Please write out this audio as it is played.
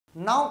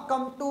Now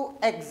come to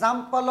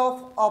example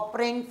of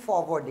operand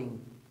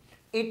forwarding.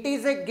 It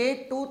is a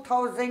GATE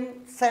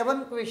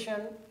 2007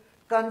 question.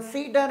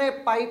 Consider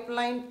a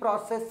pipeline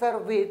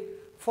processor with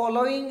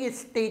following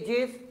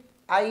stages: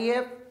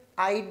 IF,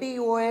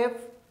 IDOF,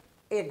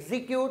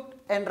 execute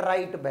and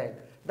write back.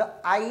 The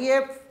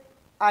IF,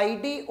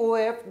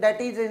 IDOF, that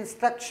is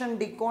instruction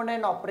decode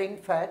and operand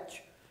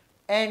fetch,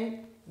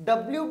 and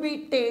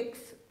WB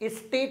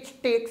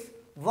stage takes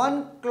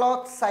 1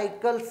 clock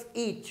cycles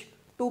each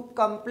to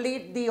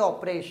complete the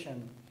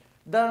operation.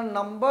 The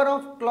number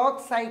of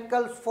clock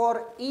cycles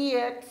for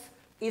EX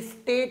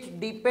stage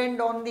depend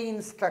on the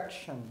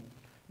instruction.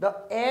 The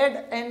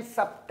add and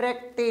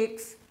subtract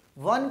takes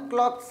 1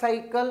 clock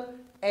cycle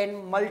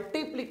and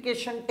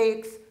multiplication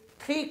takes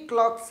 3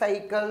 clock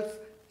cycles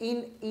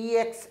in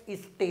EX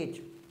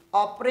stage.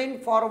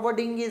 Operand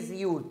forwarding is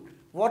used.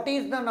 What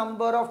is the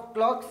number of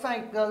clock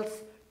cycles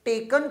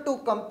taken to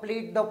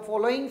complete the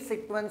following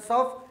sequence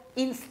of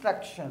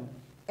instruction?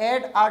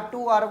 Add R2,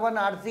 R1,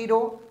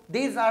 R0,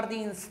 these are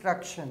the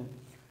instruction.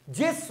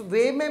 जिस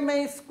वे में मैं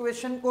इस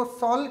question को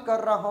solve कर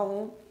रहा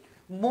हूं,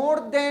 more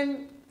than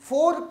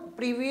 4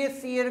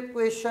 previous year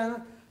question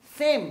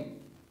same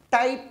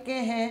type के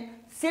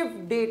हैं, सिर्फ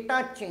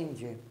डेटा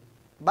चेंज है।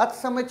 बात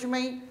समझ में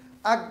आई?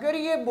 अगर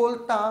ये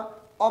बोलता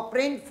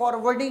ऑपरेंड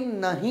फॉरवर्डिंग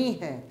नहीं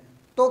है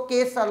तो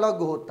केस अलग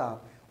होता।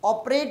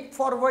 ऑपरेंड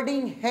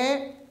फॉरवर्डिंग है,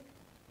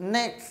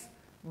 नेक्स्ट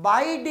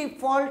बाय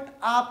डिफॉल्ट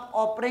आप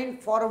ऑपरेंड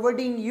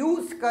फॉरवर्डिंग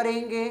यूज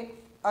करेंगे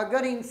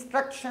अगर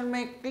इंस्ट्रक्शन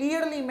में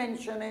क्लियरली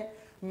मेंशन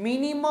है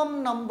मिनिमम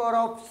नंबर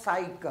ऑफ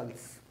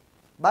साइकिल्स।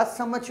 बात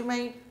समझ में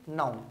आई?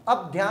 नाउ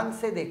अब ध्यान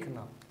से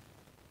देखना,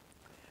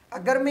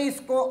 अगर मैं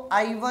इसको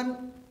I1,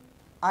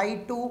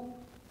 I2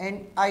 and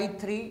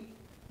I3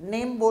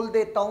 name बोल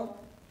देता हूं।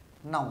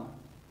 Now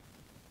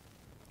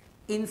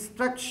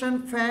instruction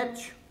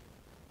fetch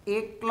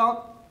 1 clock,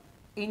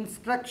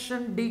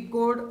 instruction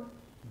decode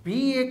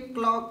भी 1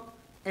 clock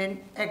and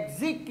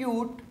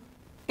execute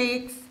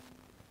takes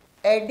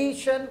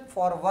addition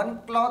for 1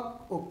 clock.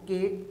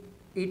 Okay,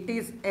 it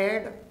is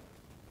add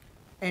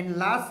and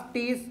last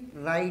is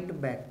write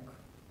back.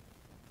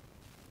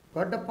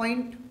 Got the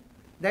point?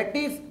 That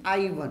is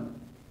I1,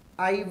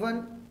 I1,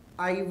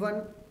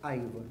 I1,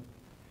 I1.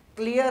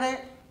 Clear है?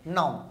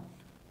 Now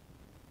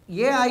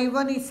ये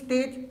I1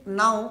 stage,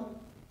 now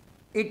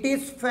it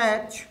is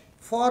fetch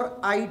for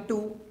I2.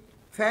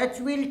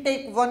 Fetch will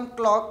take 1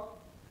 clock.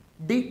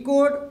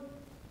 Decode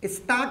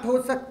start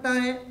हो सकता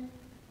है,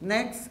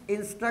 next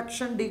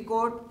instruction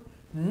decode,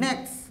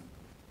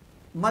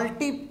 next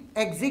multi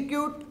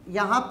execute,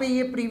 यहां पे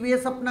ये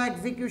previous अपना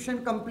execution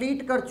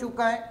complete कर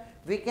चुका है,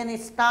 we can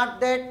start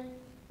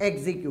that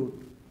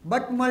execute,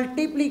 but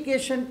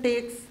multiplication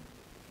takes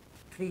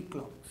 3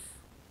 clocks.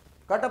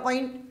 Got a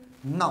point?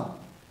 Now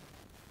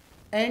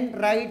and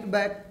right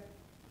back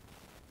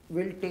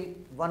will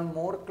take 1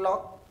 more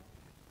clock,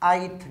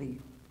 I3.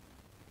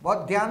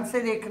 बहुत ध्यान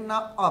से देखना,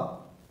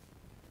 अब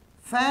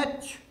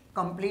फैच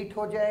कंप्लीट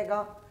हो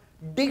जाएगा,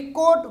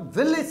 decode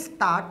will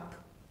start,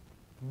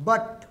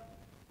 but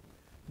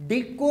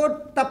decode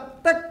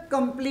तब तक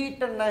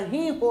कंप्लीट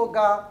नहीं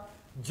होगा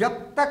जब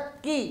तक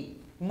कि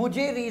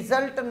मुझे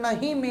रिजल्ट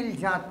नहीं मिल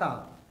जाता.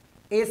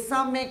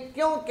 ऐसा मैं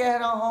क्यों कह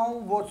रहा हूं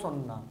वो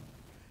सुनना.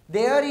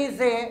 देयर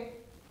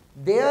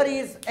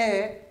इज ए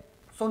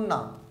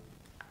सुनना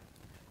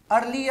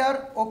अर्लियर.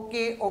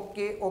 Okay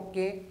okay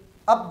okay.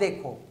 अब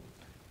देखो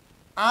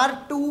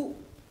R2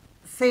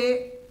 से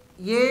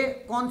ये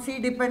कौन सी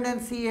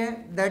डिपेंडेंसी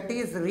है? That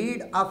is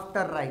read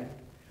after right.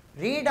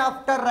 Read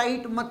after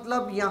right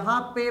मतलब यहां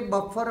पे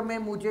बफर में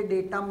मुझे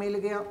डेटा मिल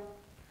गया.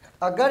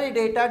 अगर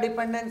डेटा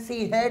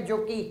डिपेंडेंसी है, जो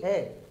कि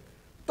है,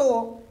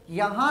 तो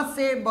यहां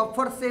से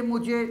बफर से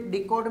मुझे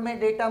डिकोड में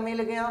डेटा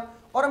मिल गया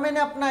और मैंने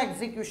अपना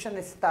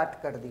एग्जीक्यूशन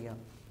स्टार्ट कर दिया.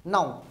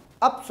 नाउ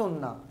अब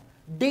सुनना,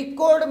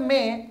 डिकोड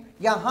में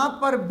यहां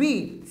पर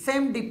भी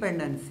सेम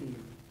डिपेंडेंसी है.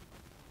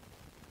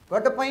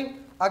 Got the point?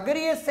 अगर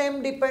ये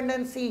सेम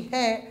डिपेंडेंसी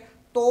है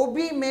तो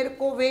भी मेरे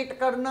को वेट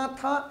करना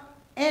था,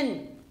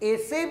 एंड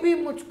ऐसे भी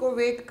मुझको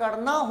वेट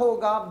करना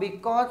होगा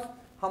बिकॉज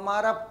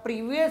हमारा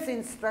प्रीवियस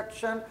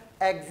इंस्ट्रक्शन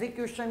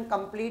एग्जीक्यूशन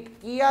कंप्लीट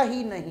किया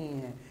ही नहीं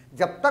है.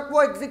 जब तक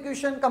वो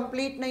एग्जीक्यूशन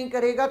कंप्लीट नहीं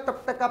करेगा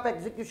तब तक आप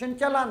एग्जीक्यूशन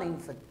चला नहीं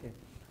सकते.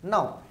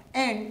 नाउ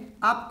एंड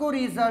आपको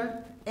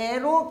रिजल्ट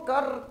एरो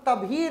कर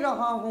तभी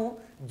रहा हूं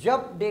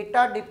जब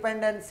डेटा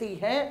डिपेंडेंसी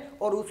है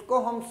और उसको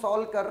हम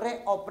सॉल्व कर रहे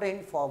हैं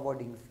ऑपरेंड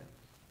फॉरवर्डिंग से.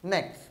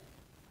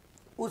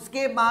 नेक्स्ट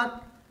उसके बाद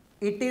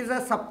इट इज अ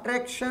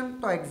सब्ट्रैक्शन,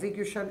 तो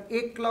एग्जीक्यूशन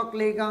 1 क्लॉक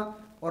लेगा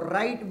और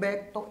राइट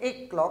बैक तो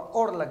 1 क्लॉक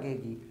और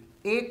लगेगी.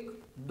 1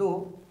 2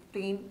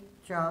 3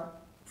 4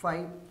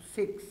 5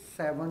 6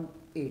 7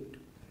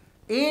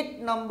 8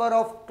 number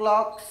of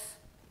clocks.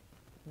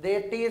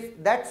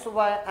 That's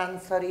why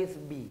answer is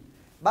B.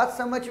 बात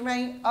समझ में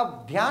आई?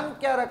 अब ध्यान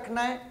क्या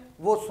रखना है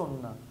वो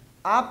सुनना.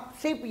 आप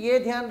सिर्फ ये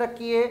ध्यान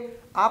रखिए,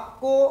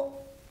 आपको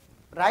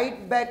राइट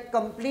बैक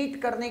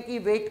कंप्लीट करने की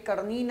वेट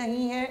करनी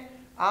नहीं है.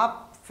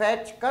 आप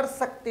फैच कर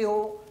सकते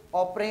हो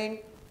operand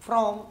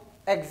from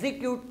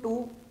execute to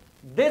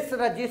this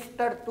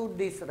register to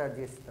this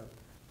register.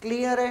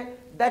 Clear है?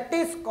 That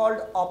is called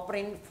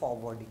operand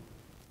forwarding.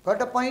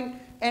 Got a point?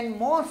 And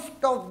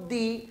most of the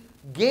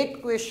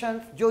gate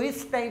questions जो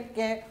इस टाइप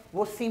के हैं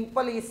वो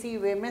सिंपल इसी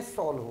वे में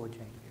सॉल्व हो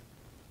जाएंगे।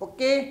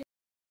 ओके